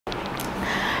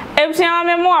Ebusua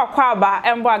me mo akwaba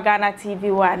embo Ghana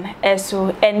TV1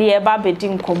 eso ene e ba bedi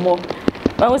nkomo.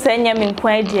 Mahu se nya me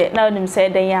nkwan die na onim se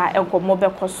den ya enkomo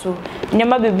bekoso.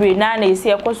 Nyama bebre na na esi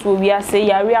ekoso wi ase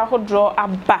yare ahodro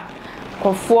aba.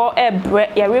 Kofo ebre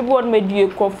yare bo no medie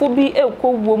kofo bi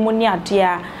ekowuo mu ni ade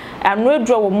a anu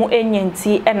edro wo mu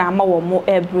enyanti e na ama wo mu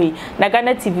ebre. Na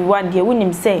Ghana TV1 die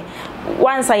wonim se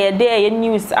once ye dey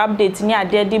news update ni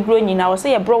ade de bro nyina wo se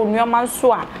ye bro nuoma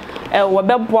nso a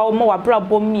wabeboa mo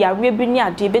wabrabom ya webi ni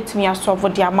ade betumi asofo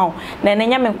de amawo na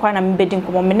nenya me kwa na mbedi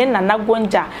nkomo me na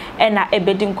nagonja e na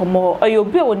ebedi nkomo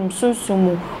oyobi a wonim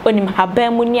sunsumu onim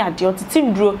haban mu ni ade otiti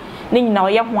nduro ne nyina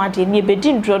oye ho ade ni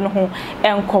ebedi nduro no ho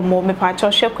enkomo me pa cho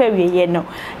hwekwa wieye no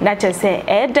na chese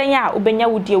edan a obenya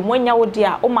wodie monya wodie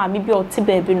a o maame bi oti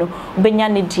baabi no obenya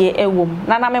ne die ewom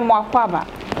na me mo akwa aba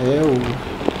o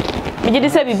mi gidi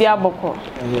se bibia boko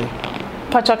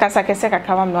Pacho kasa kese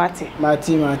kakama mwati.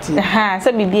 Mati. Ha,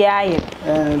 so bibia aye.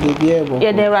 Bibia bo.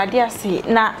 Ye de radia si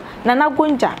na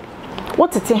gonja.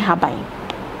 What it haban?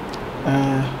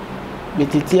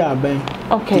 Betiti haban.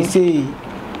 Okay. Say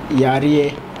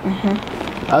yare.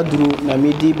 Adru na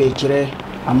midi bechire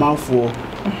amanfo.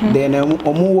 Then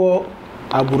omuwo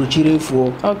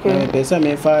aburuchirefo. Okay. Pesa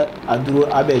mefa adru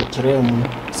abechire mu.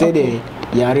 Say de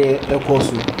yare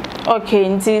ekosu. Okay,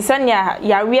 nti sanya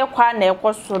yare kwa na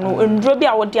ekoso no ndro bi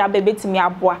a wodi abebetimi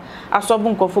aboa asobu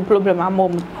nkofo problem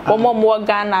amom omo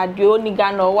Ghana de oni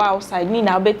Ghana o outside ni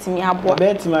na betimi aboa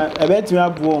betimi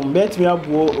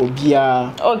aboa obia.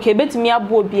 Okay, betimi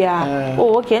aboa obia.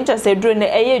 Oh, okay, ncha se dro na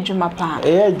eye adwuma pa.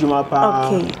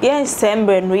 Okay, yen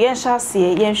sembre no yen hyase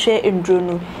yen hwe ndro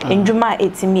no ndwuma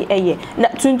etimi eye na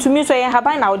tuntumi so yen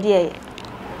haban na wodi eye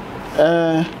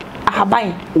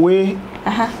haban we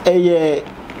eye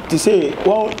to say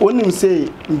when you say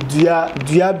dua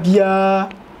bia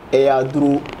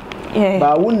aduru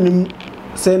ba wonim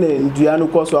say na dua no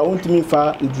koso I want me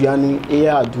fa dua no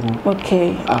aduru.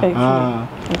 Okay.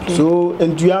 So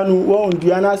dua no won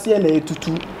dua na se na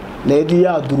etutu na edu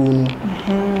aduru no.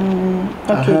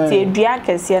 Okay, ti dua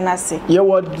kese na se ye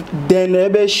wo den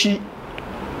ebeshi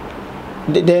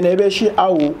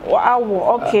awo.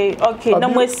 Okay, na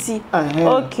mwesi.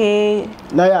 Okay,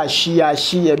 na ya shi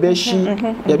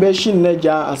ebeshi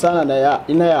nneja asana na ya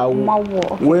awo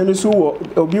we no so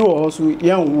obi wo ho so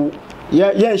yanwu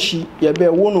ye shi ye be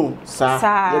wo no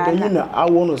sa ye be yina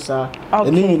awo no sa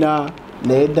eni nyina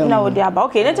na edam na odi aba.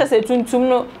 Okay, na chese tuntum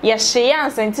no ye hye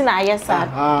ansenti na ayesa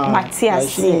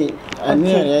matiase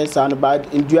ani ayesa no bad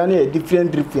ndua na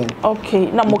different. Okay,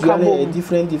 na mukabo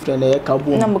different na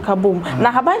kabo na mukabo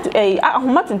na haban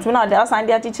ahoma tuntum na odi asan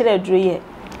de achichire aduro ye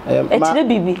echire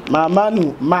bibi mama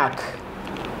no mark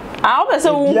obese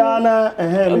wu biana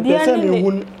pese me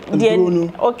hun nduro.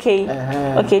 Okay,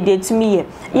 de tumi ye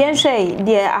yen hwe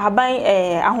de haban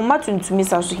ahoma tuntumi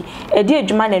sa so de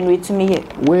adwuma na no etumi ye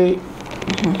we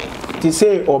to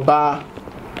say oba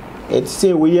it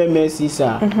say we hear mercies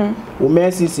o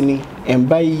mercies ni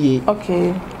emba ye.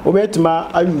 Okay,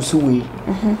 obetuma ayusu we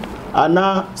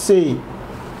ana say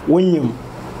wonyim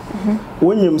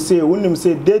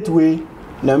say date we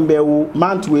number wo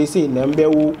month we say number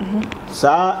wo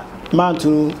sa month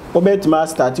obetuma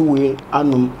start we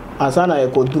anum asana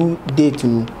ekodru date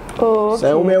nu. Oh, okay.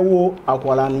 Say obewo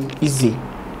akwala no easy.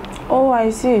 Oh, I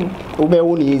see.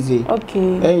 Obewo ni easy.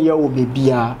 Okay. Ya wo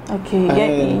bebia. Okay.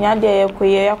 Nya de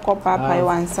yekoye yakopa pai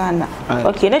wansana.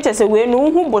 Okay, na chese we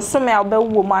no hu bosome a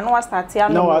obewo ma na wa start ya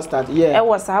no. Na wa start, yeah. E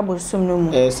was abosom no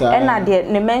mu. E na de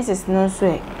ne menses no so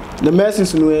e. The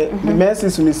menses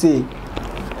no say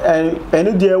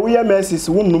and the we are menses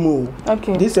wonum.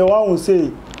 Okay. This one will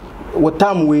say what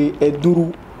time we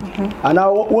eduru. And I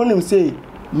want him say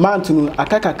month no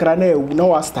akakakra na ewu na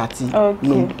wa start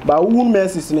no ba wu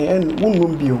menses ne en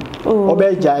wonum bio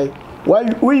obejai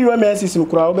we you menses no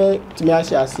kura obetimi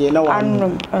ase na wa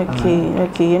anum.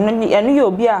 Okay enu ye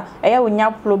obi a eya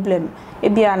wonya problem e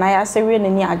bia na ya sewe ne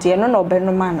ni ade no na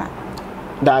obenu mana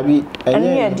dabi enu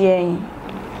ye de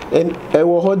en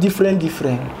wo ho different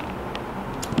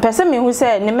person me who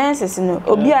say ne menses no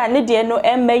obi a ne de no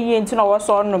emmaye nti na wo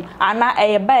so onum ana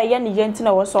eye ba eye ne ye nti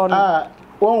na wo so onum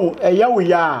won eya wo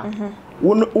ya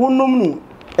wonum no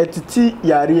etiti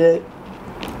yare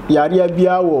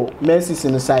bia wo menses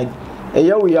inside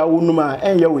eya wo ya wonum a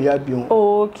enye wo ya bio.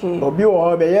 Okay, obi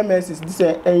wo be ye menses this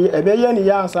ebe ye ne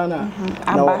ya ansa na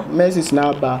menses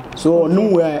na ba so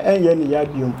onum we enye ne ya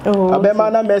bio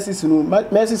abema na menses no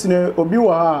obi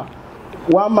wo ha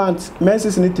 1 month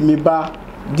menses ni timi ba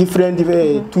different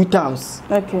 2 times.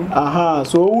 Okay.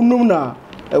 So wonum na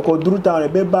ekoduru town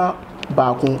ebe ba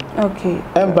baako. Okay.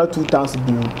 Emba 2 times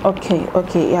bi.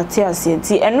 Okay. Ya ti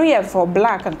asienti. Enu ye for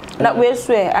black. Na we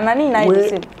swear anani na the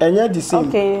same. Enya the same.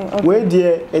 Okay. We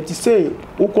there it say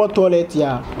ukọ toilet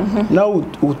ya. Na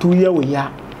utu ye we ya.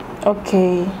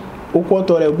 Okay. Ukọ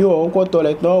toilet bi o ukọ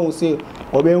toilet na o say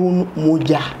obe hu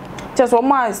moja. Just one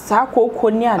more sa koko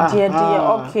ni ade de.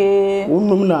 Okay.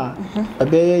 Unum na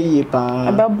ebe ye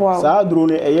pa. Sa duro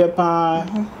ne eye pa.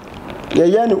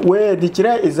 Ye we the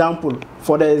chere example.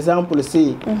 For the example, say,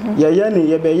 ye be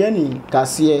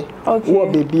kasiye, wo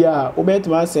bebia,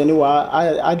 obetima seni wa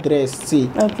address say,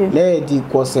 ne di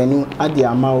kosenu adi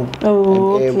amao.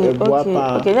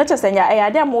 Okay. Let's just say, I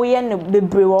had a moyen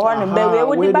bebre one and bewe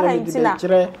would be behind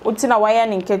Utina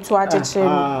wayan in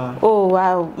Ketua. Oh,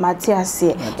 wow, Matthias,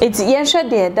 it's yensha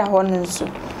dear, that one so.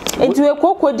 It's a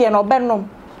cocoa dear no benum.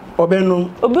 Obenum.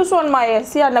 Obuso on my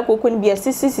see and a cocoon be a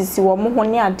sissy or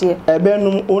mohonia dear.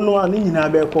 Ebenum ono ani nyina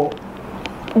beko.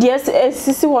 Yes,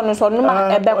 sisi wono so no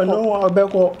ma ebeko. No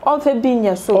ebeko. On fe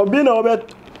binya so. Obi na obe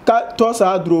to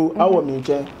sa adro awo mi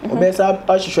nche. Obe sa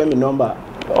ahihwe mi number.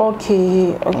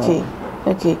 Okay.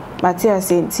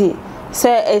 Matthias enti.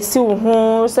 Say esi wo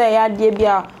ho say ya de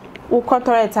bia wo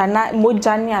kotoreta na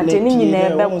moja ni ade ni nyina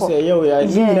ebeko. Say ye ya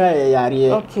nyina ye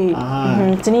yare. Okay.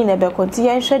 Tini na ebeko ti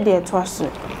yen hwe de to aso.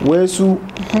 Wesu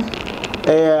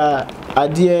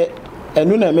ade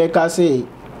enu na meka say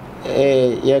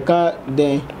yeka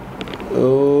den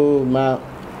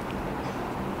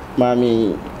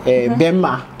mami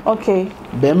bema. Okay.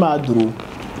 Bema duro.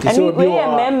 Ani we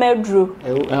mema duro.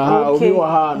 Obi wa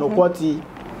ha no kwoti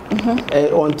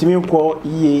ontimi ko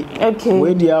iye. Okay.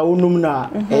 We dia unum na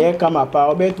kama pa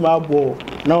obetuma bo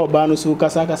na oba no so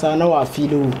kasa na wa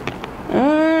filo.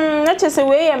 Na chese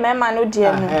we mema no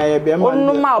dia no.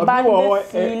 Onum ma oba no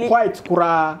feel white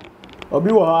kura.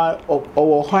 Obi wo ha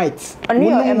owo white.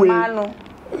 Onum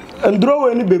Ndro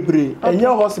we ni bebre enye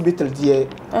hospital die.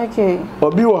 Okay.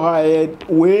 Obi wo ha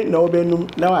we na obenum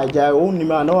na waja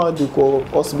onima na wadu ko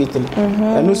hospital.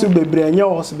 Enu so bebre enye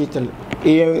hospital.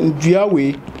 Ndua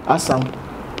we asam.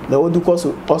 Na odu ko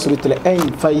hospital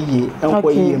en fa yie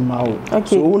enko yie mawo.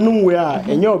 So onum we a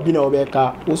enye obi na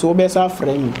obeka wo so obesa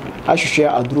frame ahwehwe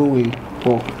adro we.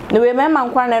 The way my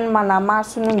man kwan and man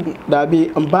amasunumbi. That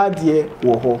be mbadie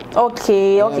wo ho.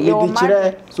 Okay. Me di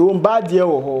kire so mbadie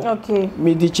wo ho. Okay.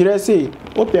 Me di kire say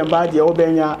open mbadie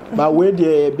obenya ba we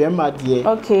de bema die.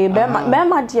 Okay,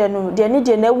 bema die no, de ni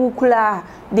de na wukula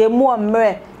de mu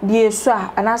omre de so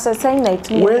a na sesen na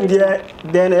itu. We de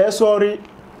then sorry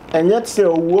enyet say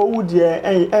owu de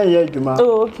enye adwuma.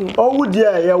 Oh, okay. Owu de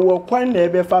ye wo kwan na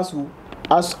ebe faso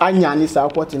as anyane sa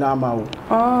kwoti na amawo.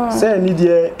 Say ni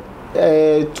de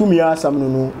tumi asam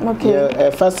no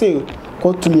fase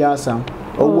ko tumi asam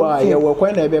owa ye we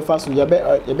kwan na ebe faso ye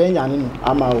be nyane no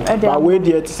amawo ba we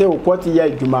de ti say kwoti ya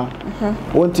adwuma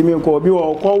wontimi ko obi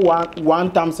wo ko one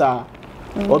times a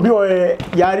obi o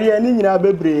yare ni nyina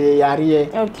bebre yare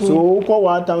so ko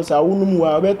one times a wonum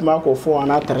wa betuma ko 4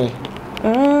 na 3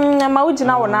 na ma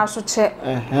ugina wona so che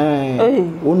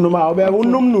wonum a obi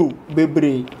wonum no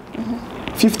bebre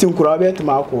 15 kura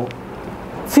betuma ko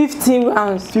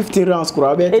 15 rounds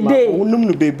kura betuma wonum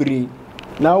no bebre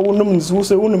na wonum so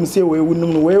se wonum se we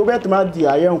wonum no we betuma di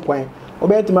ayen kwan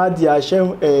obetuma di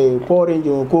ahye porridge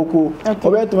koko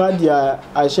obetuma di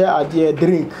ahye ade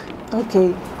drink.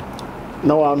 Okay.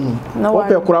 Na wanu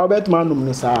ope kura obetuma num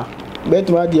ni sa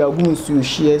betuma di agum su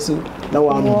hie si na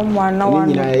wanu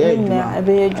ni nyina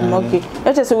ebe adwuma. Okay.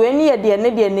 Eche se we ni ye de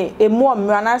ne emu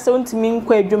omra na se ontimi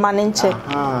nkwa adwuma ne nche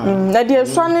na de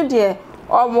so ne de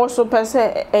almost so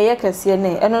pese eye kese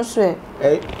ne eno so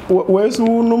we su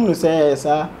num ni se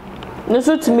sa no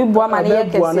so timi bua ma ne ye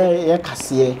kese bua na ye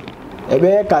kase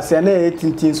ebe kase na ye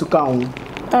tintin su ka hu.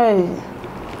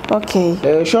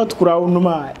 Okay. Short kura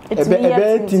unuma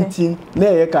ebe tintin na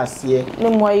ye kase ne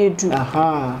mo ayedu.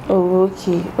 Oh,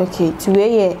 okay. Ti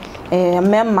we ye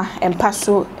memma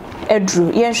empaso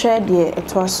edru ye hwe de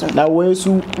etoso na we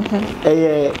su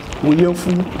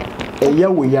woyemfu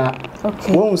woya.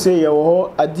 Okay. Won say ye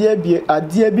wo ade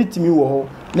bi timi wo ho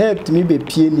na timi be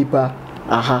pie nipa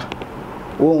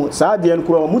won sa ade en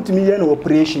kura mutimi ye na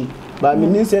operation ba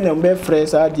mi say na mbe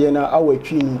fresh ade na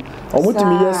awatwi nu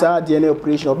omutimi ye sa ade na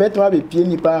operation obetuma be pie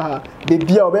nipa be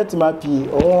bia obetuma pie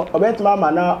obetuma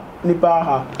mana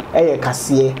nipa eye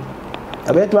kase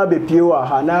obetuma be pie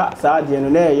wa na sa ade no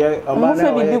na ye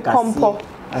omana eye kase.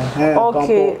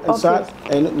 Okay.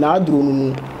 Na adru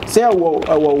nu say wo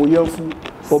yemfu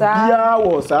obia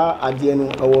wo sa ade no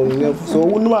wo yemfu so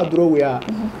wonu adro we a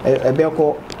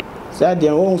ebeko sa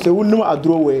ade won say wonu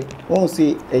adro we won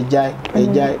say ejai.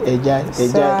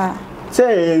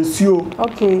 say nsuo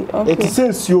okay eti say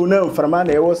nsuo na mframa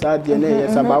na ewo saa de na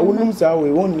yes aba wonum saa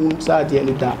we wonum saa de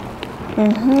ne da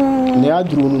ne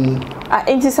aduru nu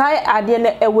enti saa ade na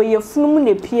ewo ye funum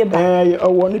na pie ba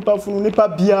owo nipa funum nipa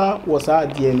bia wo saa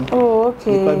de no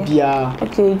okay nipa bia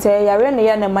okay te yare na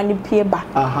ya na mani pie ba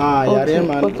aha yare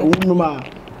man wonum a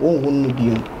wonhun no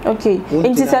bio okay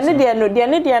enti sa ne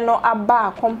de no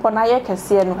aba kompona ye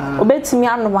kese no obetimi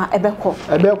anoma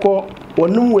ebekọ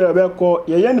onum we ebekọ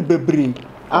ye ne bebre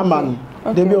aman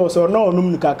de bi o so na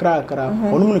onum ni kakra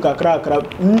onum ni kakra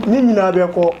ni nyina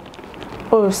ebekọ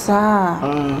oh sa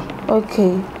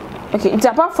okay it's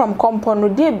apart from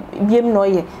compound de biem no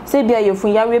ye say bia ye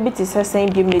fun yawe bi ti sesen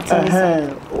biem ne ti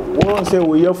won say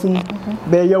wo yafun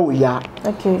be ye wo ya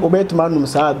okay obetuma num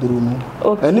sa aduru mu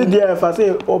eni de fa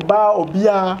say oba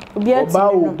obia o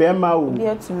be ma o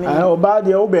oba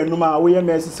de o be num a wo ye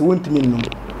mesisi wontimi num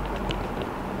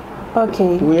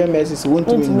okay wo ye mesisi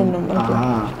wontimi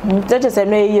num that is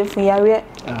no ye fun yawe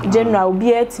general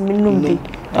obia timi num bi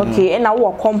okay na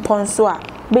wo compound so a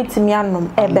betimi anom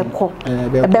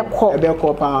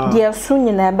ebekọ pa de so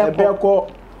nyina ebekọ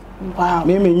wow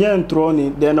me nye ntro ni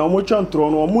de na omo ntro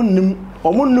no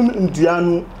omunum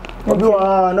nduanu obi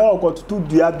wa na okotutu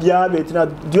dua bia betina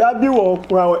dua bi wo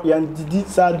kura yan didi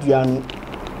sa duanu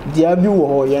dua bi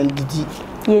wo yan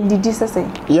didi sese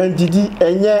yan didi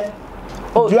enye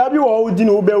dua bi wo di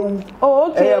na obewu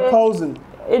okay 1000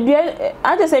 dua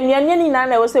ade se nuanye ni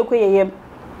na wo se koyeye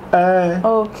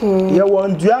okay ye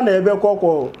won dua na ebe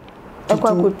kokko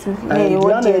ekwakotu ye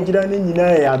won na ejira ni nyina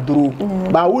ya aduru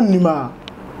ba wonnima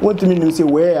wontimi nim se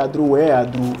we ya aduru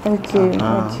okay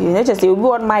na just obi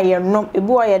on my ye no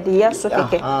ebi o ye de yeso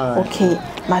keke okay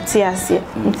Matias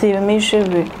nti me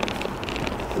hwere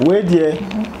we de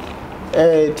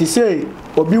ti say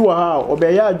obi wa ha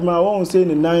obeya adwuma won se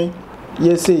ni nan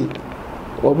ye say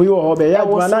obi wa ho obeya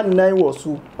adwuma na nan wo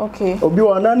su okay obi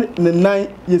wa na ni nan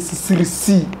ye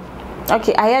sisirisi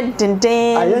okay ayed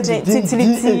dindin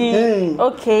titiriti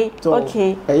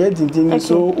okay ayed dindin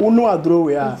so unu adro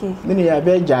we a me ne ya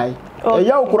be jai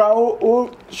eya okura o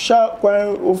sha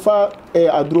kwan ofa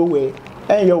adro we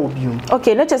ya obium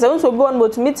okay na chese unso bi on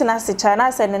but meeting as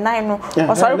China say ne nan no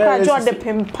osori kwa jo de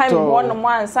pimpam won mo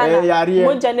ansa na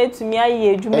moja na tumi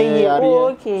aye adwuma ye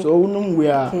okay so unum we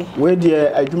a we de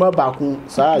adwuma baako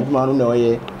sa adwuma no na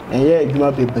oye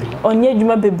adwuma bebre onye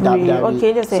adwuma bebre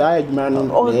okay just say sa adwuma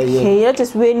no okay that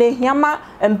is we ne hiama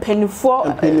empanifo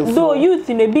do youth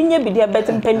ne binye bidia bet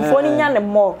empanifo ni nya ne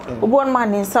mo obi on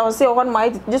man nsa say on my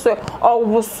this way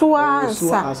owoso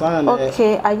ansa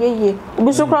okay ayeye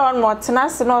obi so kra on mo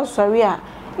tenase na osori a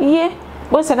ye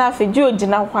bo se na afeji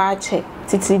ogina kwa ache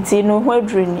tititi no ho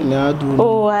aduru ni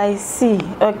oh I see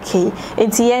okay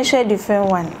enti yen share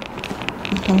different one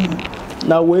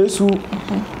na wesu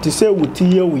ti se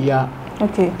wuti ye wuya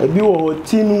okay ebi wo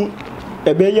tinu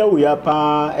ebe ye wuya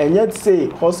pa enye ti se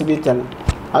hospital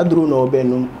aduru na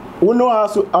obenum uno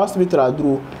hospital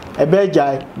aduru ebe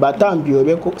jai batam bi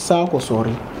obe sa ko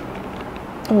sori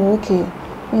okay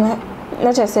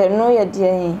na cha se no ye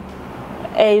de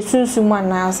sunsum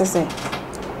ana asese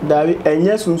davi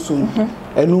enye sunsum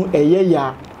enu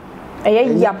eye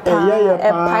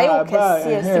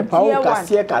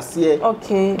kase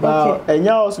okay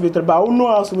enya hospital ba uno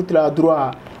hospital aduru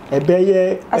a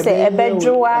ebeye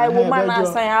ebedwa woman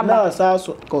asan aba na sa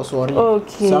ko sori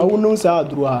okay sa uno sa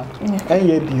aduru a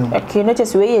enye biom okay na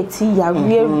chese we ye ti ya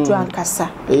we edu ankasa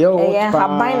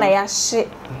haban na ya hye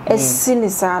esini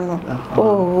sa no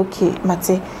oh okay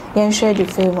mate yen share the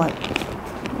favor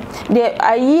de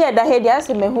ayi da he de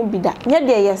ase me hu bida nya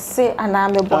de yese ana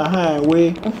me bo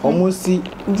we omusi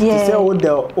ti se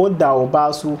oda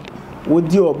oba so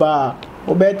wodi oba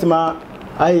obetima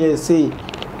aye say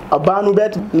oba no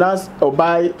bet nas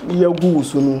oba ye gu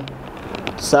so no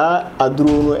sa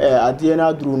aduru no ade na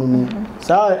aduru no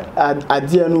sa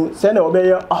ade no se na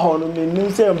obeye ahono me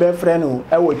se obe frɛ no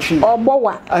wotwi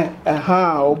obowa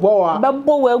obowa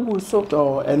bebowa gu so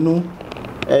to enu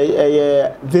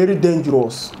very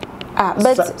dangerous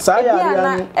but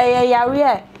ebia na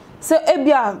yare so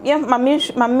ebia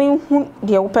mami hu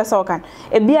de wo pesa okan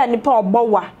ebia nipa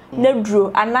obowa na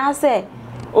duro ana se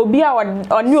obi a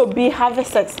oni obi have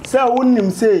sex se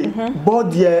wonnim say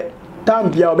body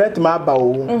tambia obetima ba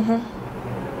o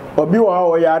obi wo ha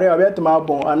o yare obetima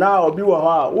bon ana obi wo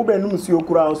ha wo benum si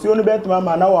okura so no betima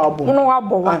ma na wo abon no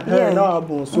abon na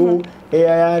abon so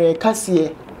yare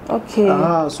kase okay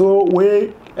so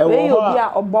we obi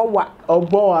a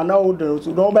obowa na wo de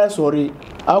so no be sorry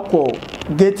akọ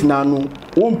gate nanu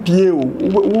won pie o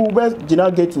wo be gina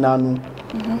gate nanu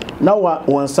na wa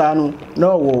wansano na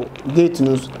wo gate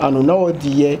no anu na wo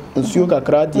diye nsuo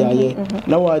kakra di aye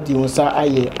na wa di wonsa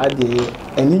aye ade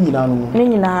eni nyina no ni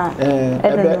nyina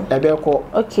ebe ko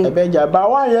ebe ja ba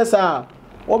wan yesa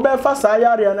wo be fa sa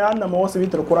yare na na mo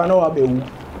hospital kura na wa be wu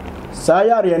sa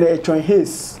yare na etwon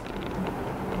hes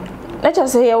na cha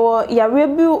se ye wo yare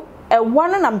bi ewa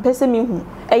no na mpese mi hu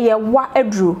eye wa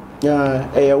adru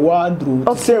eye wa adru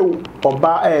se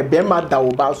oba be ma da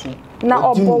oba so na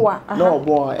obowa na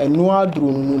obowa enu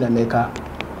adru nu na meka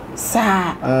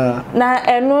sa na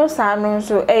enu sa no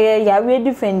so yare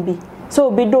different bi so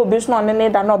obi do obi so no ne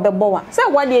da na obebowa say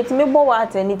what dey etimi bowa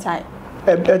at any time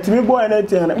etimi bowa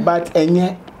anything but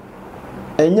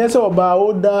enye so oba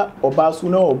oda oba so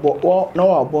na obo na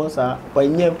obo sa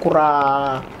enye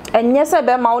kura enye se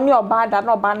be ma oni oba da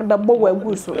na oba no bebowa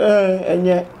agu so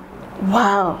enye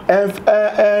wow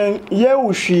ye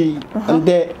ushi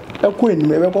nde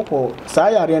ekwenime be kokko sa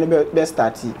yare ne be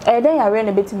start den yare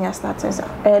ne betimi start sa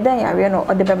den yare no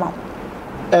ode be ma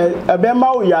be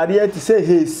ma o yare ti say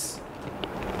haze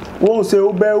won say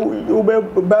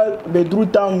be dru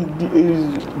town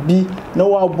bi no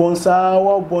wa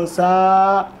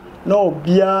bonsa no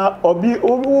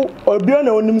obi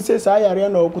na onim say sa yare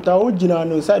na okuta o gina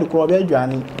no side ko be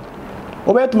adwane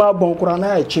obetuma bon kura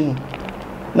na achi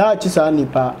na achi sa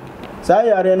nipa sa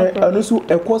yare na anusu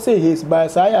ekose haze ba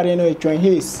sa yare na etwen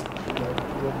haze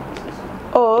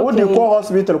oh okay wo de ko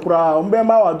hospital kura o be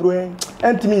ma wadro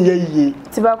entimi ye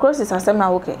tuberculosis asem na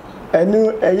okay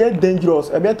enu eye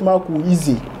dangerous ebetuma ku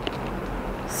easy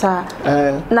sa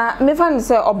na me fan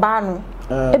say oba no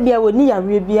ebia woni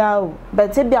yare bia o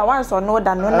but ebia once no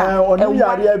da no na oni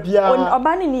yare bia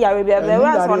oba ni yare bia be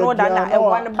once no da na e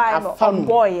one by no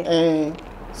boy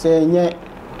say nye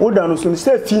oda no so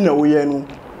say fi na wo ye no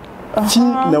fi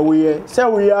na wo ye say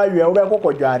wo ye awe wo be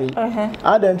kokodware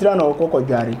adentra na wo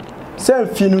kokodware say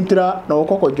fi no tra na wo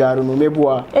kokodware no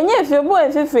meboa enye fi bo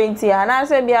e fi fenti ana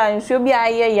say bia nsuo bia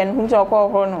ye no hunje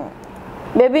okoko no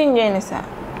baby nye ni sa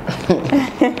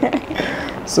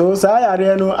so sa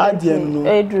yare no adie no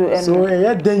so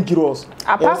e dangerous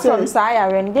apart from sa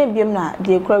yare no dem biem na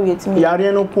de kura wetimi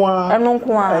yare no kwa enu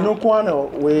kwa na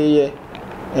we ye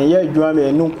enye adwuma me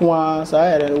enu kwa sa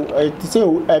yare no ti say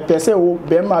pese wo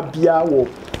be ma bia wo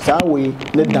sa we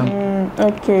ne dam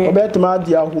okay obetuma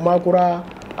adi ahuma kura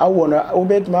awo na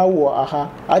obetuma awo aha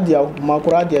adi ahuma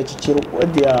kura adi achichiro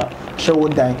adi a shewo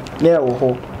dan na e wo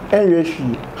ho enwe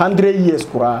hwi 100 years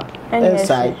kura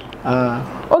inside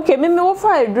okay me wo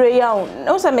fa edro ya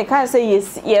o say me kan say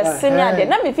yes me ade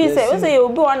na me feel say o say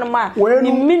obi one ma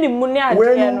ni minimum ni ade no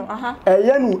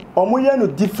ye no omo ye no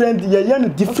different ye no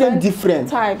different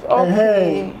type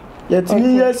okay yet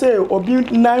me ye say obi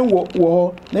 9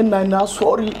 wo ne 9 na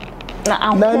sorry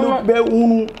na no be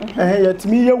unu yet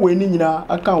me ye we ni nyina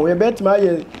aka wo ye bet ma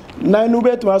ye 9 no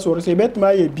bet ma sorry say bet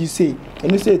ma ye bi say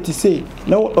enu say ti say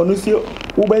na onu say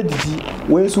wo be didi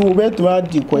we so wo bet ma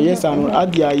di ko yes anu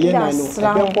adi aye na no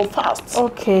e be go fast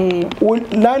okay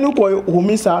na no ko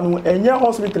homisa anu enye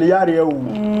hospital yare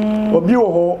wu obi wo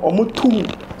ho omutu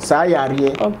sa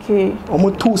yare okay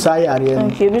omutu sa yare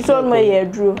okay bi so mo ye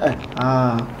duro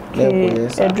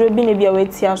edro bi ne bia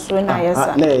weti aso na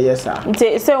yesa na yesa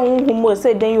nte se hunhumo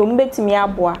se den yo mbetimi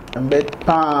aboa mbet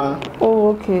pa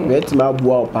okay betimi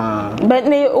aboa pa but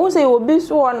ne o se obi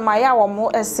so on ma ya wo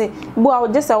mo ese bu a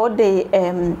je se wo de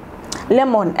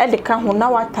lemon e de ka ho na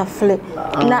watafle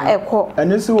na eko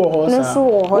enesi wo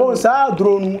ho sa sa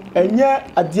adro nu enye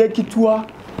ade kitua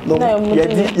no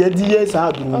yedi ye sa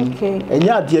adro nu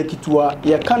enye ade kitua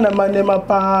ye kana manema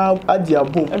pa ade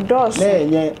abom na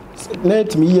enye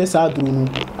let me yes adru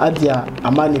adia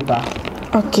amanipa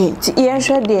okay ti ye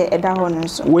hwe de eda ho no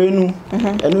so wenu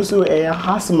enu so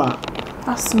hasma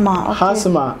okay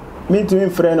hasma me to me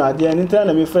friend adia ni tra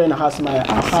na me friend hasma ya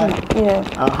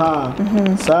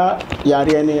sa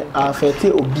yare ne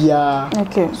afete obia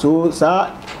okay so sa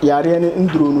yare ne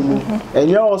ndro nu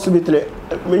enye hospital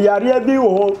yare bi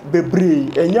wo bebre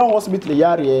enye hospital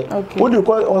yare wo de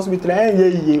ko hospital enye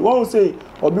yiye won say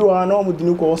obi wa na o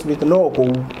dinu ko hospital na ko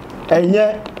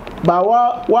enye ba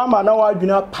wa ma na wa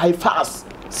dwuna pai fast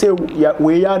say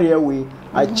we yare we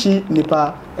achi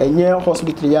nipa enye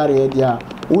hospital yare dia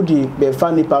udi be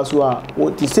fa nipa so a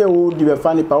ti say udi be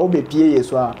fa nipa o be pie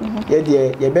yeso a ye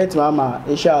de ye betima ma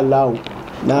inshallah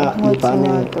na nipa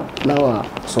na wa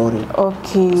sorry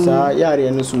okay sa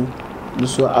yare no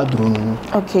so adrunu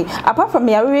okay apart from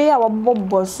yare ya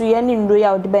wobobbo so ye ni ndo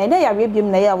ya odi ben na yare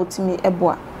biem na ya wotimi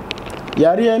eboa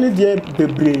yare ni de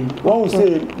bebre won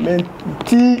say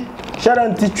menti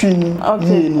sharanti twini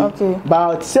okay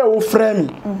but say o frame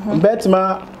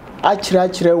betima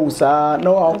achire usa na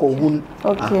akohun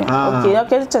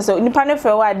okay so nipa ne fe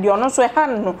wa de ono so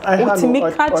han no utimi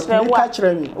ka chire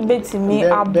wa betimi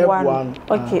aboa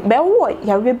okay be wo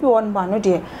yare bi won ma no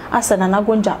de asa na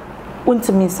nagonja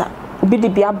untimi sa obi de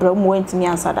bi abra mu untimi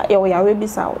ansada ye wo yare bi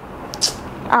sa wo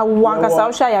awan ka sa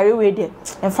wo sha yare we de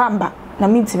enfamba na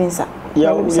mintimi sa ye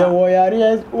wo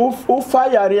yare o fa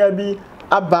yare bi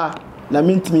aba na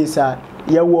mintimi sa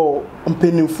ye wo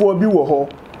mpenimfo bi wo ho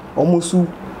omusu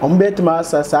ombetima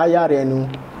sa yare no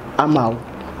amaw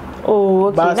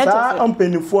okay na sa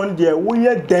mpenimfo de wo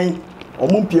ye den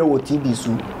omumpie wo TV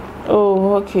su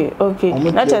okay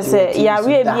na say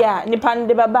yare bi a nipa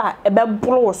nde baba e be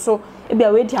bro so e bi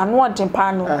a we di ano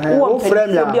odempa no wo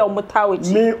mpenimfo bi a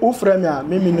omutawechi me wo frame a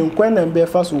me ni nkwan na be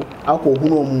fa so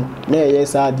akohunu mu na ye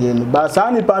sa de no ba sa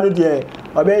nipa no de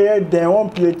obeye den won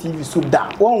pie TV so da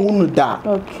won hunu da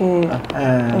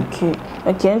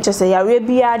okay nche say yare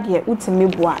bia de utimi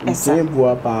boa esa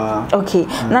boa pa okay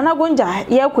nana gonja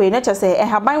ye kwe na che say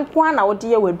ehaban kwa na wode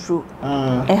ye wadru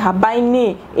ehaban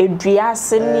ni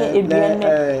eduase ni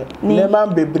eduane ne man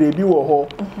bebre bi wo ho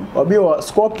obi wo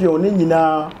scorpion ni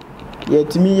nyina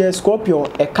yetimi ye scorpion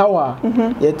ekawa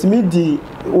yetimi di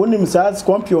onim sa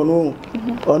scorpion no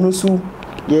onu su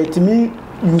yetimi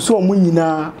yuso mu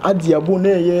nyina adiabo na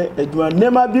ye eduan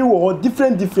nema bi wo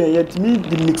different yetimi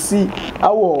di mixi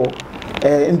awo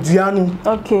nduanu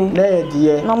okay na ye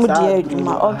de na mu de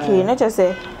aduma okay na che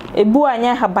say ebu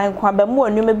anya haban kwa ba mu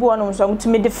anu mebu onu so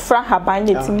mutimi de fra haban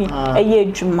yetimi eye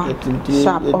aduma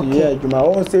sharp okay aduma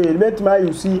o say betima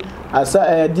yusi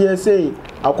asa DSA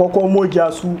akoko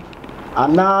moja su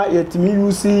ana yetimi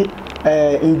yusi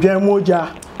ndwan moja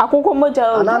akoko moja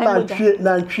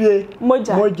na ntwie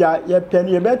moja ye pen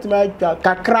ye betima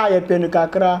kakra ye pen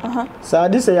kakra sa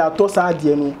di se ya to sa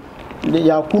de no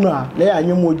ya kuna na ya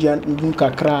nye moja ndun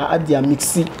kakra adia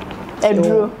mixi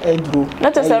edro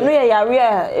na to se no ye yare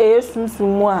a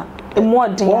esunsumu a emu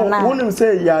odin na wonim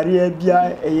se yare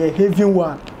bia ye heavy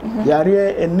one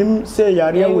yare enim se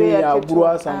yare we ya buru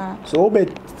asam so obet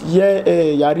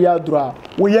ye yare adura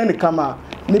wo ye ne kama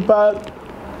nipa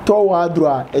to wa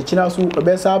adura echina so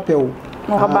obesa pew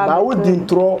ba wo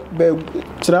dintro be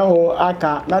chira ho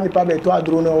aka na nipa be to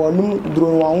aduro no wonum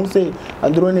duro wa hu se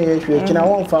aduro ne ye hwe echina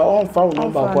won fa wo no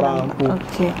ba kora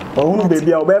okay wonu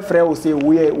bebi a obefre wo se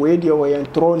we de wo ye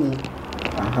ntro ni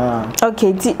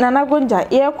okay ti nana gonja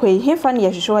ye kwe hefa ne ye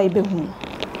hwehwe wa ibe hu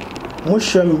mo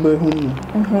hwem be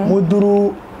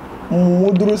hu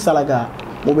muduru salaga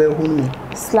mo be hu ni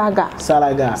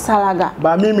salaga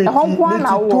ba mi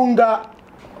tunga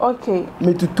okay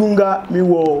me tutunga mi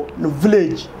wo no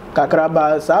village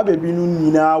kakraba sa bebi nu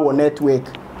nyina wo network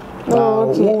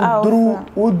okay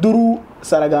uduru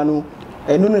salaga no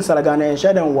enu ne salaga na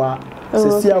enhyedan wa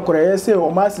sisi akora yese o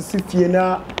ma sisi fie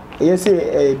na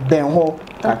yese ben ho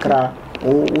kakra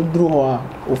uduru ho a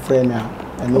o frame a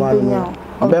enu anu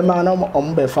be ma na o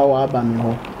mbe fa wa aba mi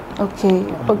ho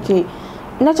okay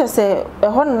na che se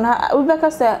ho na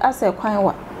ubeka se ase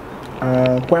kwanwa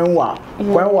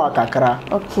kakra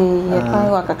okay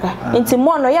kwanwa kakra nti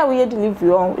mo no ya we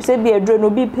delivery on se bi adro no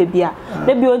bi pe bia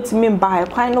na bi ontimi mba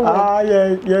kwan no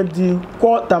we ye di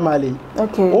quartermali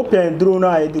okay open dro no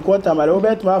ay di quartermali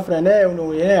obet ma friend na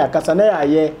no ye akasa na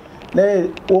ye na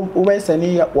o we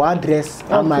seni wa address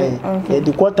amai ye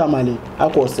di quartermali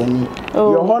akoseni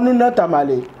yo honu na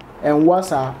tamali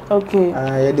enwasa okay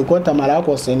ye di quartermali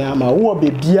akoseni ama wo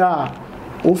be bia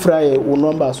o fraye o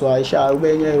number so Aisha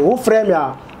obenye o frame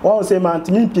a won say man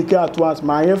me pick at once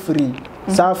my free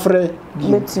sa free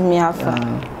betimi afa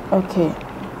okay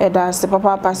eda se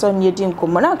papa so nye di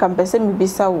nkomo na kan pese mi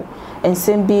bisa wo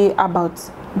ensem bi about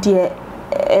the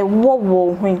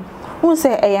wo hwen won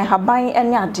say haban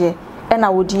ene ade na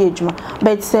wo di adwuma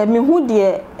but say me hu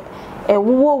de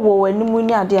wo animu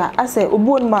ni ade a ase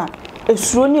obuo ma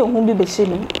esuro ni ehun bi be hye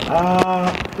ni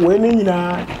we ni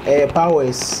nyina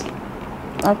powers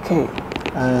okay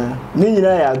ni nyina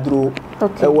ya duro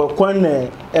we kwan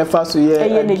efa so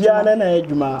ye bia na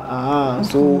adwuma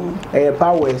so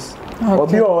powers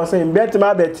obi o say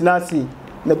betima betinasi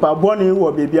ne pa boni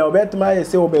wo bebia obetuma ye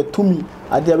say obetumi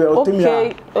ade be otumi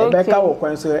a beka wo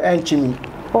kwan so enchimi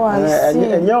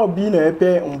enya obi na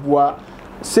epe mbua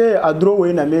say aduro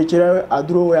we na mechire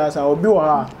aduro we asa obi wo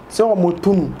ha say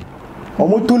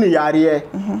omutunu yare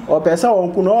o pesa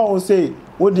wonku no o say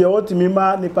wo de otimi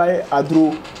ma nipa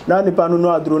aduro na nipa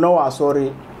no aduro na wa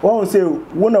sori won say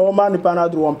wo na wo ma nipa na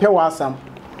aduro won pe wa asam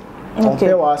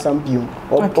okay wa asam biu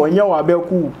onye wa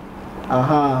beku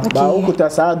ba okuta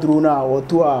sa aduro na wo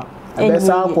to a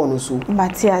Abesa kono so.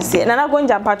 Matiase. Nana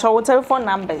Gonja pacho wo telephone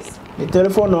numbers. The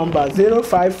telephone number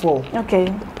 054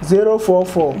 okay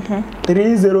 044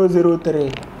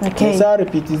 3003. Okay. So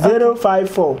repeat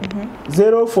 054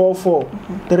 044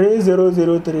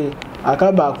 3003.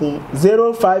 Akabaku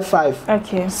 055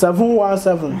 okay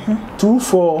 717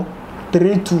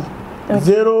 2432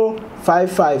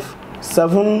 055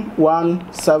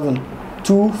 717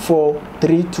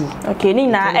 2432. Okay, ni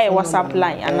na WhatsApp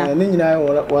line ana. Ni na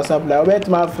WhatsApp line. Obet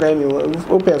ma frame me.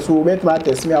 Open so obet ma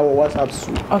text me our WhatsApp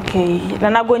so. Okay.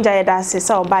 Nana Gonja ye da se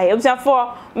so buy.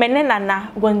 Obusafo mene Nana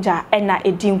Gonja e na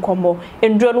edi nkomo.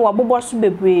 Enduro no wabobo so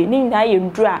bebre. Ni na ye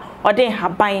nduro a ode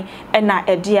haban e na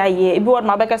ede aye. Ebi wod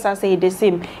ma bekasa say the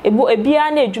same.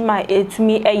 Ebia na edwuma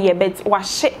etumi eye bet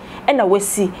wahye e na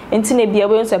wasi. Enti na bia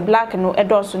we so black no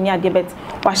edoso ni ade bet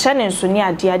wahye ne nso ni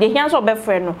ade. Ade hia so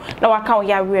obefre no na waka o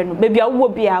ya we no. Bebia wo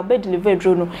bia be deliver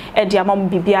dro no e de amam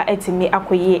bibia etimi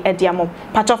akoye e de amam.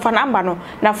 Pachofa namba no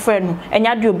na frɛ no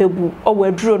enya de obebu o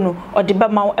waduro no o de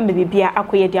bema wo eme bibia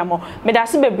akoye de amam. Me da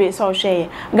se bebre so hwɛ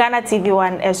Ghana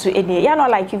TV1 eso eni ya no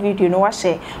like video no wa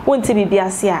share wonti bibia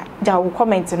se a ja wo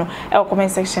comment no e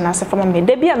comment section ase fama me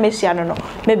da bia mehia no no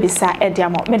me bisa e de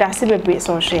amam. Me da se bebre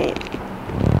so hwɛ